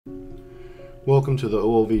Welcome to the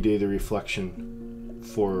OLV Daily Reflection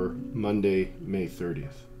for Monday, May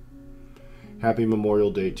 30th. Happy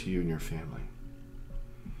Memorial Day to you and your family.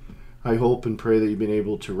 I hope and pray that you've been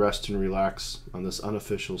able to rest and relax on this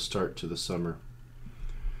unofficial start to the summer.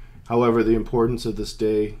 However, the importance of this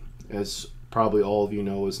day, as probably all of you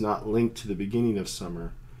know, is not linked to the beginning of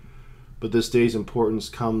summer, but this day's importance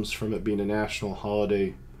comes from it being a national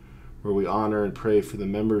holiday where we honor and pray for the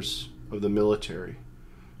members of the military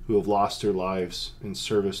who have lost their lives in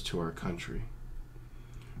service to our country,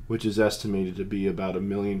 which is estimated to be about 1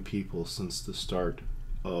 million people since the start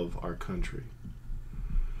of our country.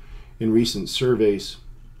 In recent surveys,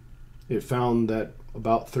 it found that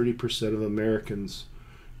about 30% of Americans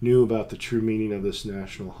knew about the true meaning of this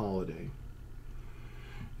national holiday.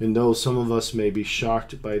 And though some of us may be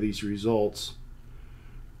shocked by these results,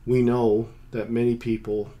 we know that many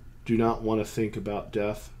people do not want to think about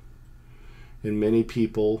death. And many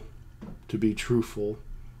people, to be truthful,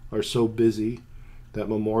 are so busy that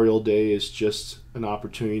Memorial Day is just an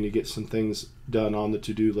opportunity to get some things done on the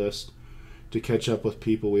to-do list, to catch up with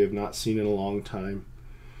people we have not seen in a long time,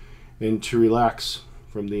 and to relax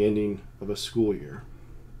from the ending of a school year.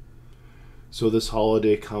 So this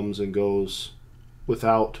holiday comes and goes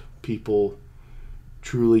without people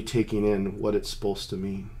truly taking in what it's supposed to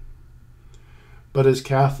mean. But as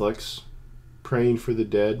Catholics, praying for the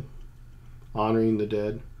dead, honoring the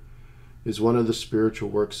dead, is one of the spiritual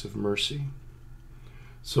works of mercy.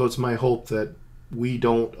 So it's my hope that we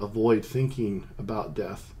don't avoid thinking about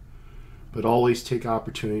death, but always take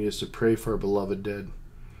opportunities to pray for our beloved dead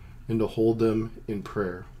and to hold them in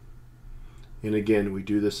prayer. And again, we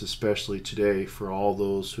do this especially today for all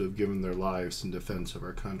those who have given their lives in defense of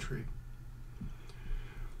our country.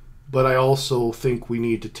 But I also think we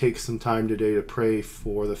need to take some time today to pray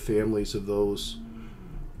for the families of those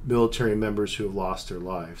military members who have lost their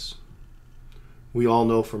lives. We all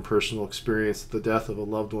know from personal experience that the death of a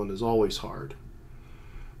loved one is always hard.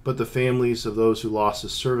 But the families of those who lost a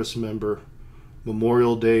service member,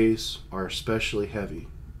 Memorial Days are especially heavy,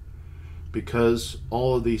 because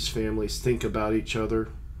all of these families think about each other,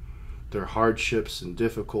 their hardships and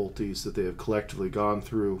difficulties that they have collectively gone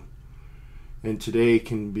through, and today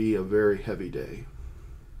can be a very heavy day.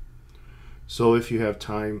 So if you have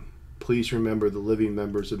time, please remember the living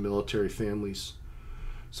members of military families,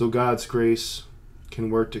 so God's grace can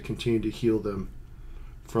work to continue to heal them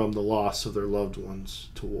from the loss of their loved ones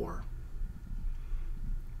to war.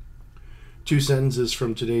 2 sentences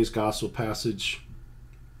from today's gospel passage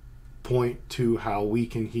point to how we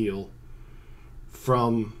can heal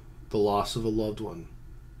from the loss of a loved one.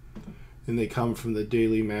 And they come from the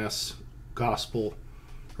daily Mass Gospel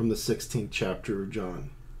from the 16th chapter of John.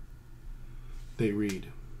 They read,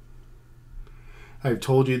 I have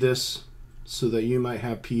told you this so that you might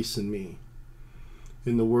have peace in me.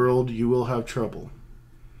 In the world you will have trouble,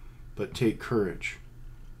 but take courage.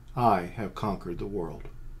 I have conquered the world.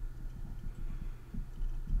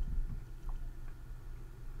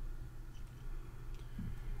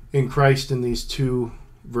 In Christ, in these 2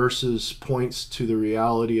 verses, points to the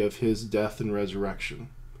reality of his death and resurrection.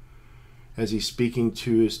 As he's speaking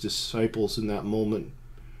to his disciples in that moment,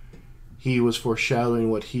 he was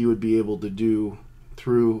foreshadowing what he would be able to do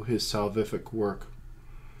through his salvific work.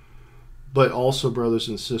 But also, brothers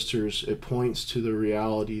and sisters, it points to the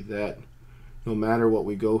reality that no matter what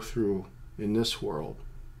we go through in this world,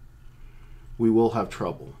 we will have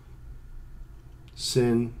trouble.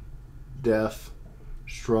 Sin, death,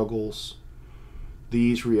 struggles,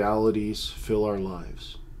 these realities fill our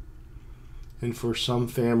lives. And for some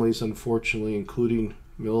families, unfortunately, including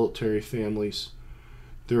military families,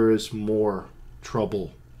 there is more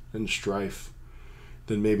trouble and strife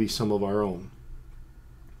than maybe some of our own.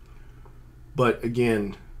 But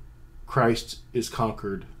again, Christ has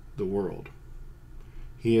conquered the world.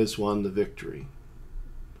 He has won the victory.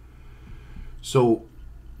 So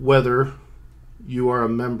whether you are a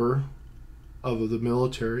member of the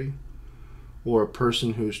military or a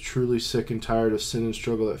person who is truly sick and tired of sin and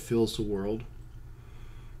struggle that fills the world,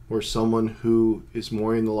 or someone who is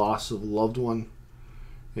mourning the loss of a loved one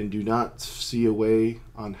and do not see a way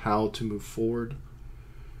on how to move forward,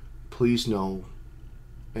 please know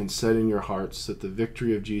and set in your hearts that the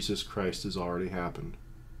victory of Jesus Christ has already happened.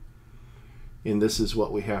 And this is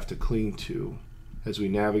what we have to cling to as we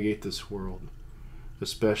navigate this world,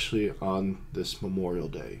 especially on this Memorial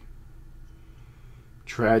Day.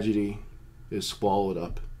 Tragedy is swallowed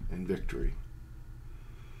up in victory.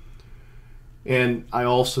 And I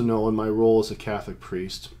also know in my role as a Catholic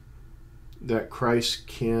priest that Christ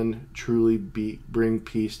can truly bring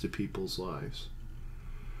peace to people's lives.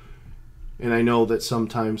 And I know that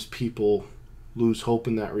sometimes people lose hope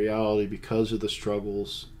in that reality because of the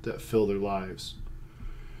struggles that fill their lives.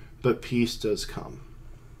 But peace does come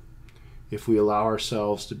if we allow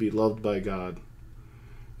ourselves to be loved by God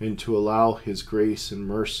and to allow His grace and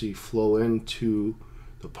mercy flow into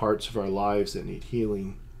the parts of our lives that need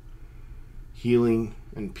healing. Healing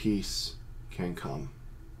and peace can come.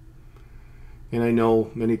 And I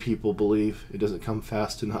know many people believe it doesn't come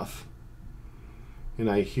fast enough. And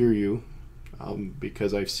I hear you,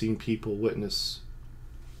 because I've seen people witness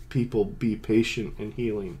people be patient in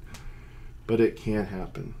healing. But it can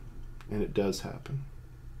happen, and it does happen.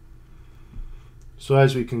 So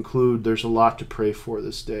as we conclude, there's a lot to pray for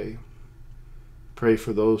this day. Pray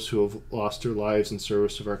for those who have lost their lives in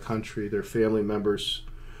service of our country, their family members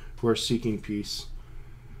who are seeking peace.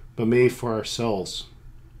 But may for ourselves,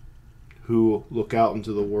 who look out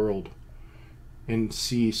into the world and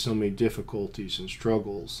see so many difficulties and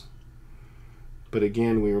struggles. But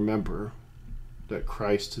again, we remember that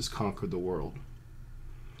Christ has conquered the world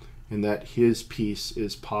and that His peace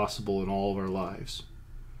is possible in all of our lives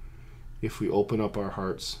if we open up our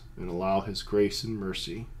hearts and allow His grace and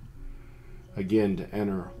mercy again to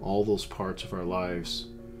enter all those parts of our lives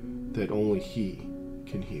that only He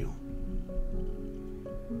can heal.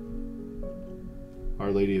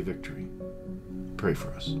 Our Lady of Victory, pray for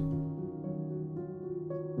us.